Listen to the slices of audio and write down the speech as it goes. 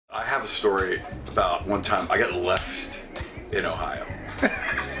have a story about one time I got left in Ohio.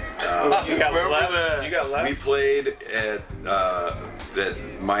 You got left? You got left? We played at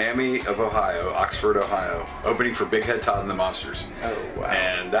Miami of Ohio, Oxford, Ohio, opening for Big Head Todd and the Monsters. Oh, wow.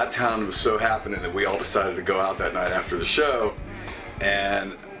 And that town was so happening that we all decided to go out that night after the show.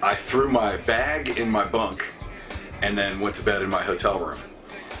 And I threw my bag in my bunk and then went to bed in my hotel room.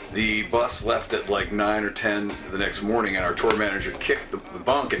 The bus left at like 9 or 10 the next morning, and our tour manager kicked the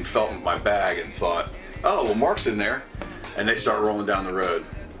bunk and felt my bag and thought, oh, well, Mark's in there. And they start rolling down the road.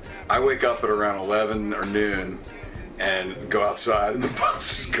 I wake up at around 11 or noon and go outside, and the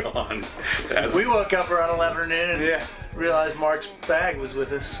bus is gone. We woke up around 11 or noon and realized Mark's bag was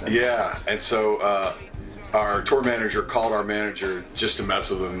with us. Yeah, and so our tour manager called our manager just to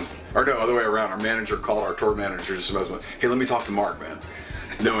mess with him. Or no, other way around. Our manager called our tour manager just to mess with him. Hey, let me talk to Mark, man.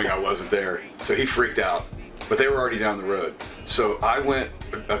 Knowing I wasn't there. So he freaked out. But they were already down the road. So I went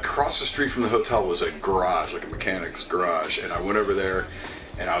across the street from the hotel was a garage, like a mechanic's garage. And I went over there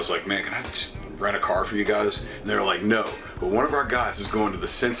and I was like, man, can I just rent a car for you guys? And they were like, no. But one of our guys is going to the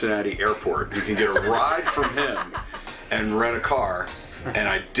Cincinnati airport. You can get a ride from him and rent a car. And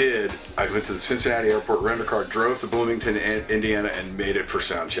I did. I went to the Cincinnati airport, rented a car, drove to Bloomington, Indiana, and made it for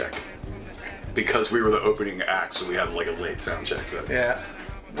sound check. Because we were the opening act, so we had like a late sound check. So. Yeah.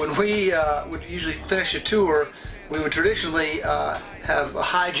 When we would usually finish a tour, we would traditionally have a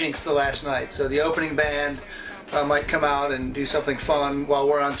hijinks the last night. So the opening band might come out and do something fun while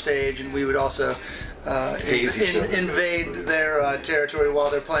we're on stage, and we would also invade their territory while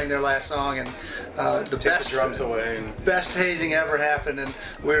they're playing their last song. And the drums away. Best hazing ever happened, and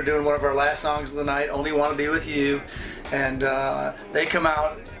we were doing one of our last songs of the night, "Only Want to Be With You," and they come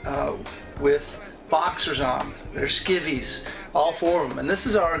out with boxers on, their skivvies, all four of them. And this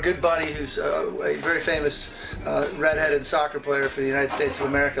is our good buddy who's a very famous redheaded soccer player for the United States of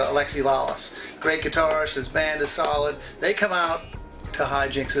America, Alexi Lawless. Great guitarist, his band is solid. They come out to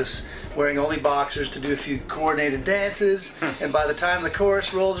hijinks us wearing only boxers to do a few coordinated dances, and by the time the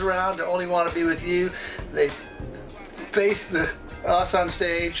chorus rolls around to "Only Want to Be With You," they face us on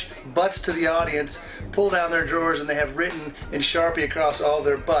stage, butts to the audience, pull down their drawers, and they have written in Sharpie across all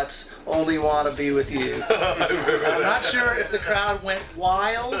their butts, "Only Want to Be With You." I'm not sure if the crowd went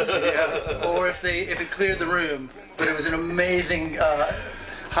wild or if it cleared the room, but it was an amazing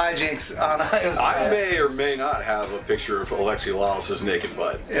hijinks on Io's. I may or may not have a picture of Alexi Lawless's naked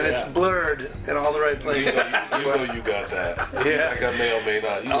butt. And it's blurred in all the right places. You know you got that. Yeah. I got may or may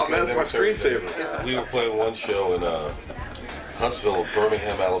not. Oh, man, that's my screensaver. We were playing one show in Huntsville,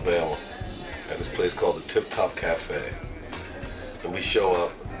 Birmingham, Alabama, at this place called the Tip Top Cafe. And we show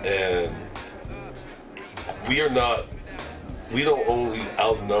up, and we don't only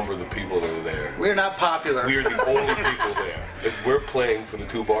outnumber the people that are there. We're not popular. We're the only people there. And we're playing for the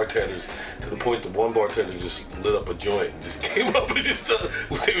two bartenders to the point that one bartender just lit up a joint and just came up and just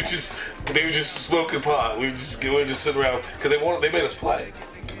they were just smoking pot. We were just sitting around because they made us play.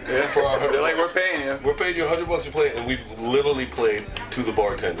 Yeah. For our They're like, we're paying you. We're paying you $100 to play, and we literally played to the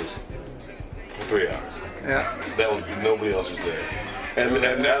bartenders for 3 hours. Yeah. That was nobody else was there.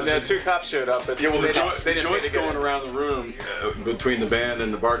 And two cops showed up. But the joint's going around the room between the band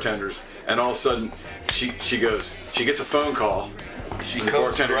and the bartenders, and all of a sudden she gets a phone call. She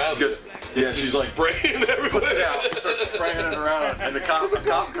comes around. She's like spraying everywhere. Puts it out, starts spraying it around, and the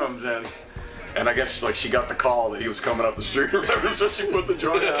cop comes in. And I guess like she got the call that he was coming up the street or whatever, so she put the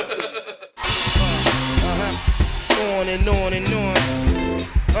joint out. On and on and on.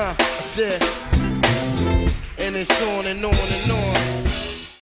 I said, and it's on and on and on.